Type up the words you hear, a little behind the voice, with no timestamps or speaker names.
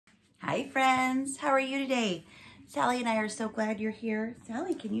Hi friends, how are you today? Sally and I are so glad you're here.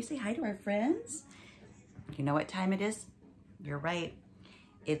 Sally, can you say hi to our friends? You know what time it is? You're right.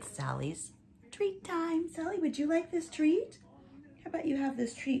 It's Sally's treat time. Sally, would you like this treat? How about you have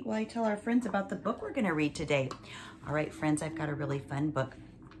this treat while I tell our friends about the book we're gonna read today? All right, friends, I've got a really fun book.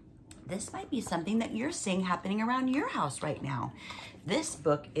 This might be something that you're seeing happening around your house right now. This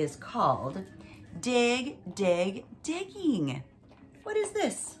book is called Dig, Dig, Digging. What is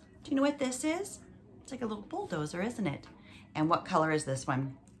this? Do you know what this is? It's like a little bulldozer, isn't it? And what color is this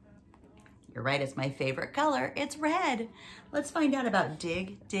one? You're right, it's my favorite color. It's red. Let's find out about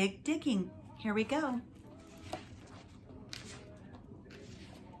Dig, Dig, Digging. Here we go.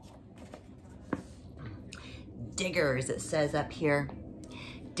 Diggers, it says up here.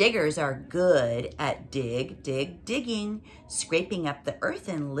 Diggers are good at dig, dig, digging, scraping up the earth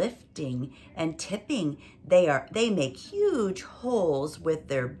and lifting and tipping. They make huge holes with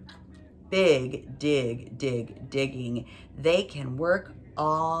their big dig, dig, digging. They can work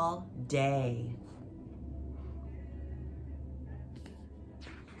all day.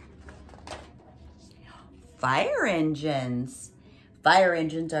 Fire engines. Fire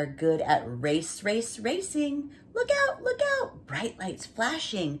engines are good at racing. Look out, bright lights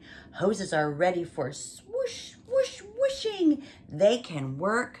flashing. Hoses are ready for swoosh, whoosh, whooshing. They can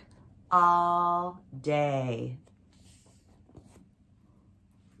work all day.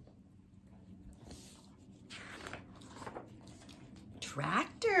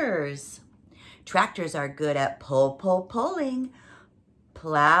 Tractors. Tractors are good at pulling,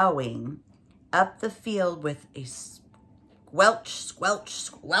 plowing up the field with a squelch, squelch,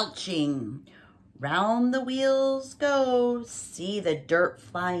 squelching. Round the wheels go, see the dirt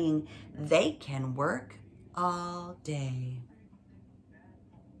flying. They can work all day.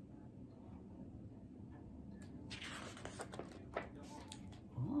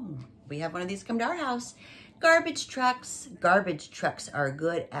 Oh, we have one of these come to our house. Garbage trucks. Garbage trucks are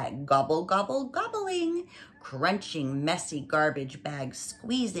good at gobble, gobble, gobbling, crunching messy garbage bags,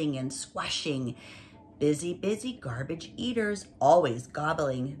 squeezing and squashing. Busy, busy garbage eaters, always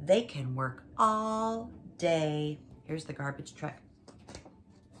gobbling. They can work all day. Here's the garbage truck.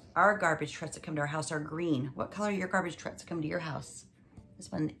 Our garbage trucks that come to our house are green. What color are your garbage trucks that come to your house?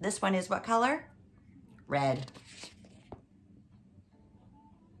 This one is what color? Red.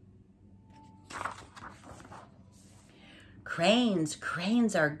 Cranes.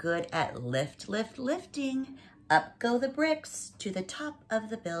 Cranes are good at lifting. Up go the bricks to the top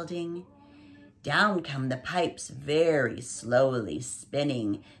of the building. Down come the pipes very slowly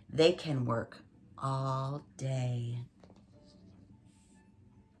spinning. They can work all day.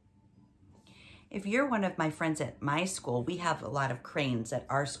 If you're one of my friends at my school, we have a lot of cranes at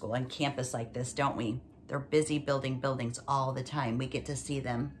our school on campus like this, don't we? They're busy building buildings all the time. We get to see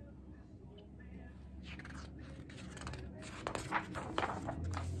them.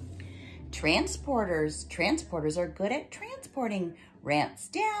 Transporters. Transporters are good at transporting. Ramps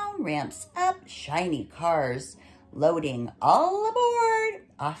down, ramps up, shiny cars. Loading all aboard,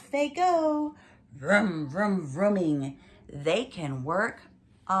 off they go. Vroom, vroom, vrooming. They can work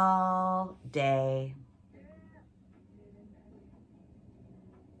all day.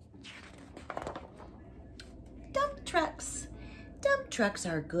 Dump trucks. Dump trucks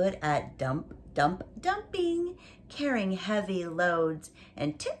are good at dumping, carrying heavy loads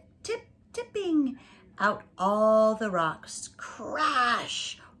and tipping out all the rocks.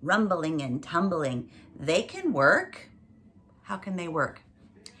 Crash, rumbling and tumbling. They can work. How can they work?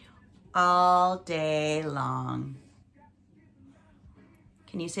 All day long.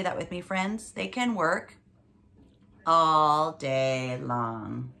 Can you say that with me, friends? They can work all day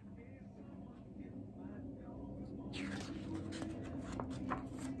long.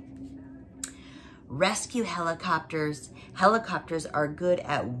 Rescue helicopters. Helicopters are good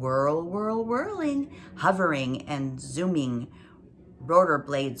at whirling, hovering and zooming. Rotor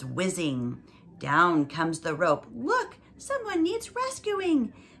blades whizzing. Down comes the rope. Look, someone needs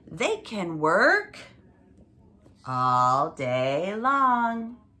rescuing. They can work all day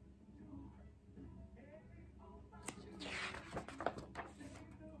long.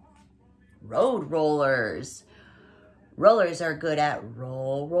 Road rollers. Rollers are good at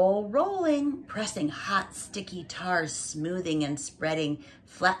rolling, pressing hot, sticky tar, smoothing and spreading,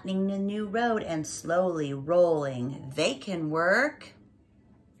 flattening the new road and slowly rolling. They can work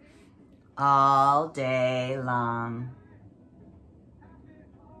all day long.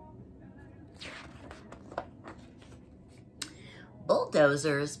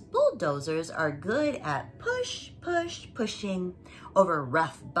 Bulldozers. Bulldozers are good at pushing over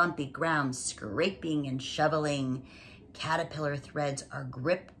rough, bumpy ground, scraping and shoveling. Caterpillar threads are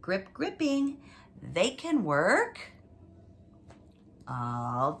grip, grip, gripping. They can work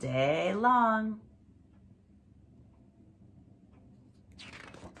all day long.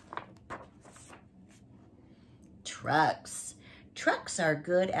 Trucks. Trucks are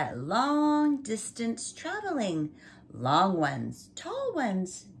good at long distance traveling. Long ones, tall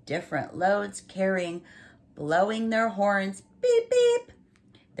ones, different loads carrying, blowing their horns, beep, beep.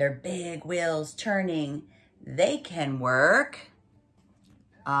 Their big wheels turning. They can work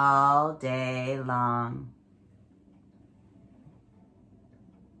all day long.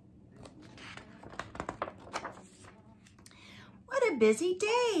 What a busy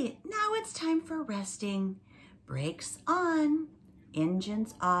day. Now it's time for resting. Brakes on,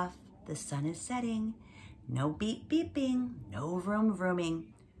 engines off, the sun is setting. No beep beeping, no vroom vrooming.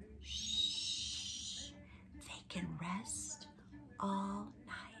 Shh, they can rest all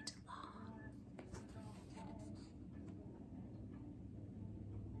night long.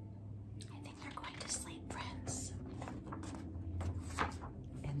 I think they're going to sleep, friends.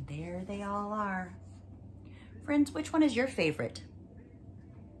 And there they all are. Friends, which one is your favorite?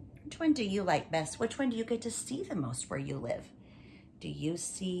 Which one do you like best? Which one do you get to see the most where you live? Do you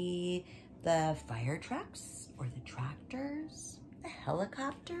see the fire trucks or the tractors, the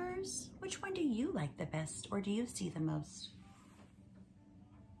helicopters? Which one do you like the best or do you see the most?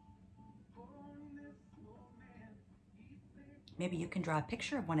 Maybe you can draw a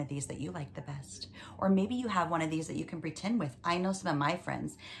picture of one of these that you like the best. Or maybe you have one of these that you can pretend with. I know some of my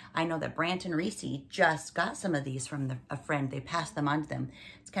friends. I know that Brant and Reese just got some of these from a friend. They passed them on to them.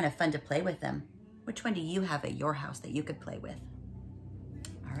 It's kind of fun to play with them. Which one do you have at your house that you could play with?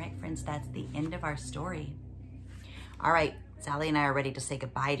 All right, friends, that's the end of our story. All right, Sally and I are ready to say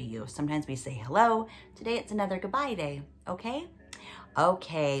goodbye to you. Sometimes we say hello. Today it's another goodbye day, okay?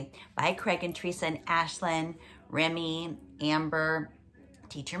 Okay, bye Craig and Teresa and Ashlyn, Remy, Amber,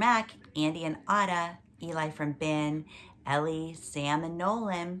 Teacher Mac, Andy and Ada, Eli from Ben, Ellie, Sam and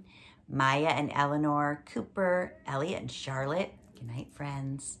Nolan, Maya and Eleanor, Cooper, Elliot and Charlotte. Good night,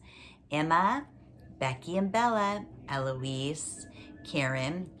 friends. Emma, Becky and Bella, Eloise,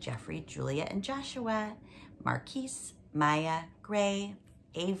 Karen, Jeffrey, Julia and Joshua, Marquise, Maya, Gray,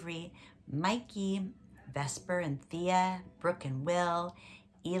 Avery, Mikey, Vesper and Thea, Brooke and Will,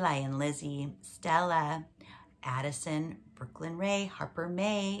 Eli and Lizzie, Stella, Addison, Brooklyn Ray, Harper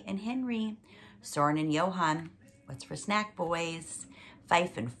May and Henry, Soren and Johan, What's for Snack Boys,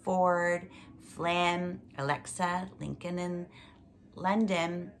 Fife and Ford, Flan, Alexa, Lincoln and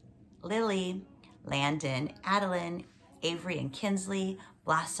London, Lily, Landon, Adeline, Avery and Kinsley,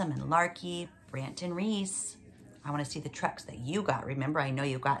 Blossom and Larky, Brant and Reese. I want to see the trucks that you got. Remember, I know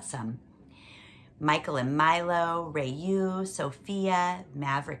you got some. Michael and Milo, Rayu, Sophia,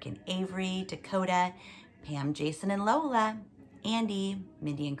 Maverick and Avery, Dakota, Pam, Jason and Lola, Andy,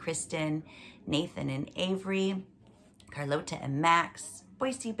 Mindy and Kristen, Nathan and Avery, Carlota and Max,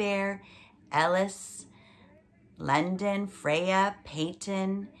 Boise Bear, Ellis, London, Freya,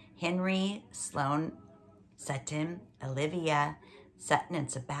 Peyton, Henry, Sloan, Sutton, Olivia, Sutton and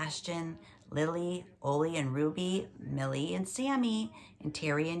Sebastian, Lily, Oli and Ruby, Millie and Sammy, and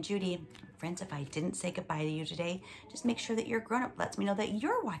Terry and Judy. Friends, if I didn't say goodbye to you today, just make sure that your grown-up lets me know that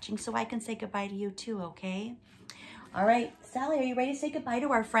you're watching so I can say goodbye to you too, okay? All right, Sally, are you ready to say goodbye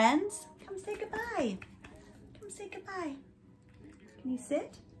to our friends? Come say goodbye. Come say goodbye. Can you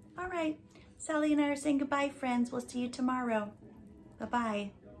sit? All right. Sally and I are saying goodbye, friends. We'll see you tomorrow.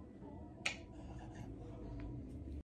 Bye-bye.